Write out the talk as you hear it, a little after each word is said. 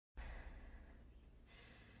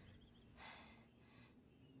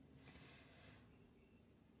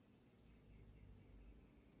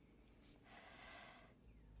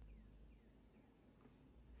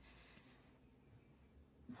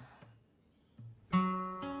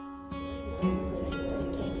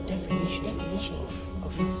definition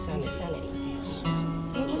of insanity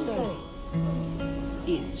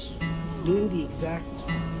is doing the exact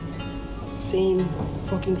same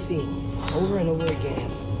fucking thing over and over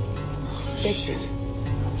again, expecting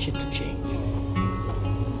shit to change.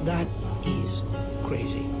 That is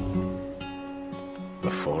crazy.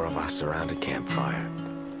 The four of us around a campfire.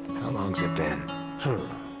 How long's it been?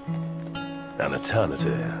 An eternity.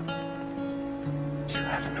 You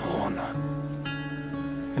have no honor,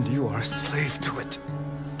 and you are a slave to it.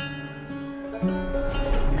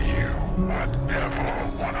 You were never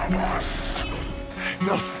one of us.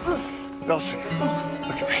 Nelson,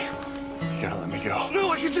 look at me. You gotta let me go.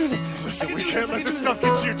 No, I can do this. Listen, we can't let this stuff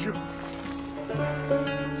get to you two.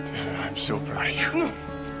 I'm so proud of you. No.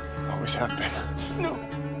 Always have been. No.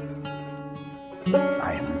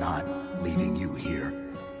 I am not leaving you here.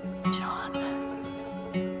 John.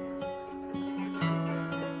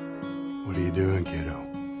 What are you doing, kiddo?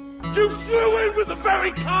 You flew in with the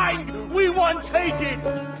very kind we once hated!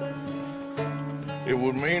 It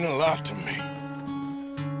would mean a lot to me.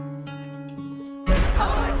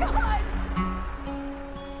 Oh my God!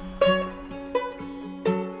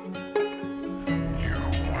 You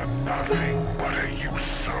were nothing but a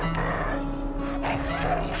usurper, a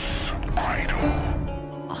false idol.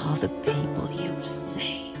 All the people you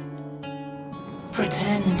say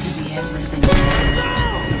pretend to be everything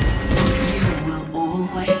you will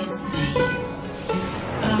always be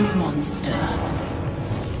a monster.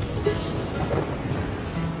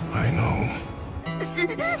 I know.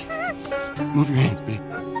 Move your hands, baby.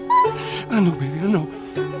 I know, baby, I know.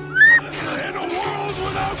 In a world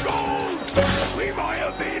without gold, we might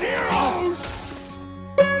have been heroes!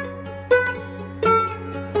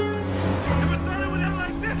 Never thought it would end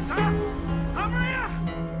like this, huh? Huh, Maria?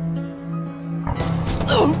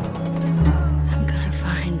 I'm gonna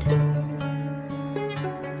find.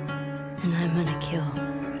 And I'm gonna kill.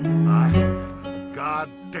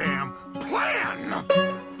 Goddamn plan!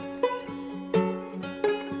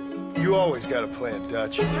 You always got a plan,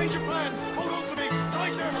 Dutch. Change your plans! Hold on to me!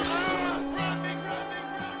 Tighter! Grab me!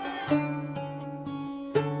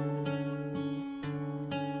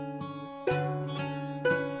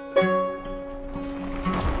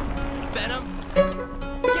 Venom,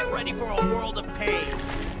 get ready for a world of pain.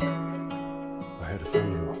 I had a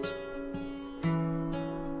family once.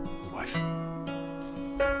 A wife.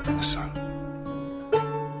 A son.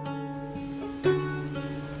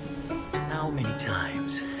 How many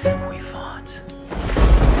times have we fought?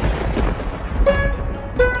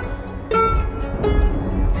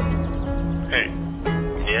 Hey.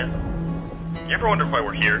 Yeah? You ever wonder why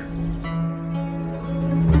we're here?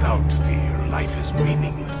 Without fear, life is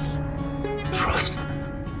meaningless. Trust.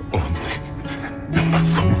 Only. In the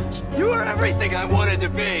force. You are everything I wanted to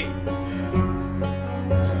be.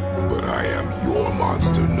 But I am your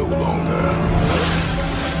monster no longer.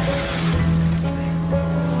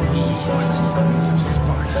 We are the sons of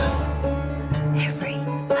Sparta. Every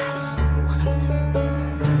last one of them.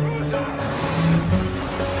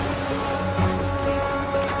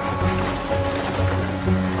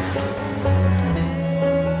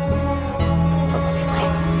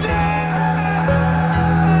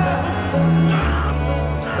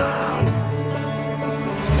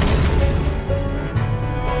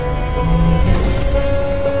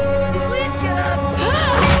 Please get up!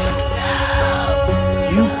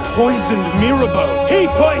 You poisoned Mirabeau. He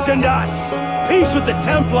poisoned us. Peace with the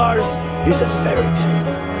Templars is a fairy tale.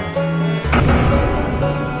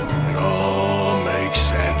 It all makes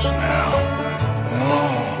sense now. No,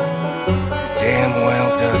 it damn well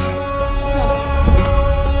doesn't.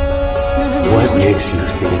 What makes you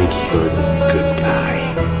think you're the good guy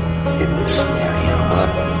in this scenario, huh?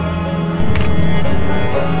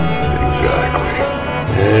 Exactly.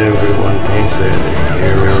 Everyone thinks they're the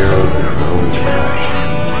hero of their own story.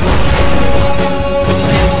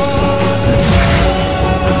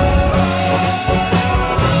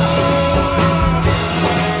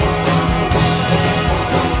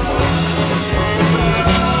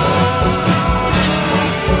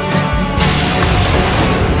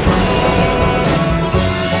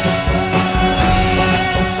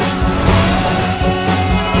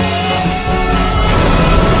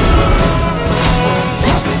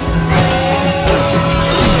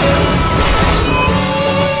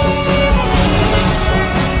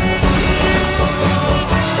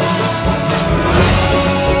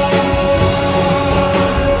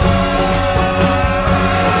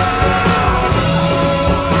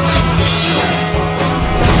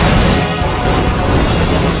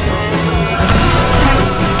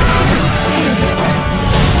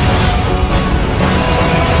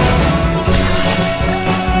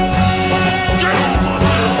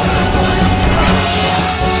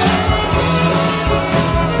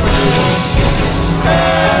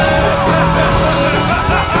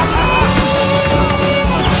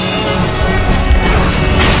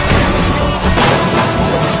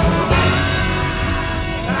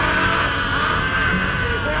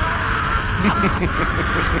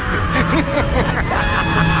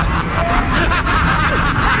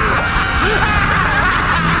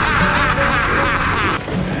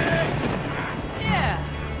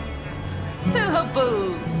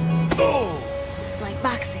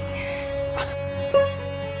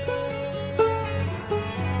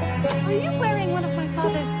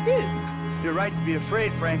 right to be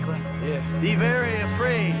afraid, Franklin. Yeah. Be very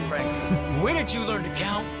afraid, Franklin. When did you learn to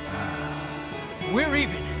count? We're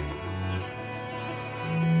even.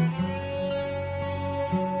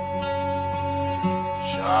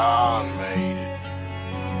 Sean made it.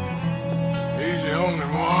 He's the only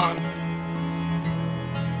one.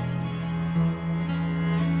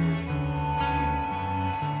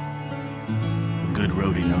 A good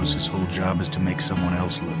roadie knows his whole job is to make someone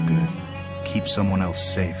else look good. Keep someone else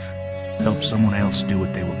safe. Help someone else do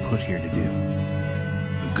what they were put here to do.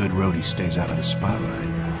 A good roadie stays out of the spotlight.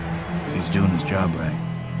 If he's doing his job right,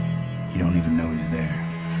 you don't even know he's there.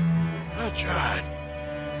 I tried.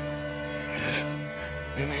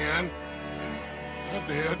 In the end, I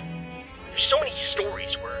did. There's so many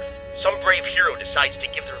stories where some brave hero decides to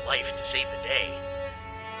give their life to save the day.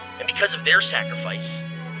 And because of their sacrifice,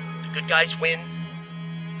 the good guys win,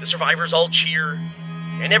 the survivors all cheer,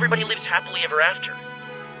 and everybody lives happily ever after.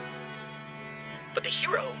 But the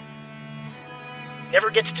hero never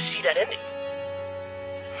gets to see that ending.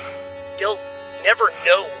 They'll never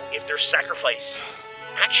know if their sacrifice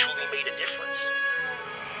actually made a difference.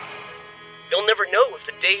 They'll never know if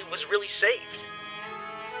the day was really saved.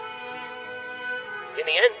 In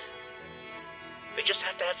the end, they just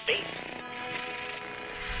have to have faith.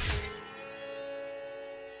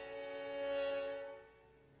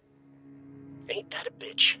 Ain't that a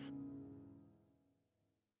bitch?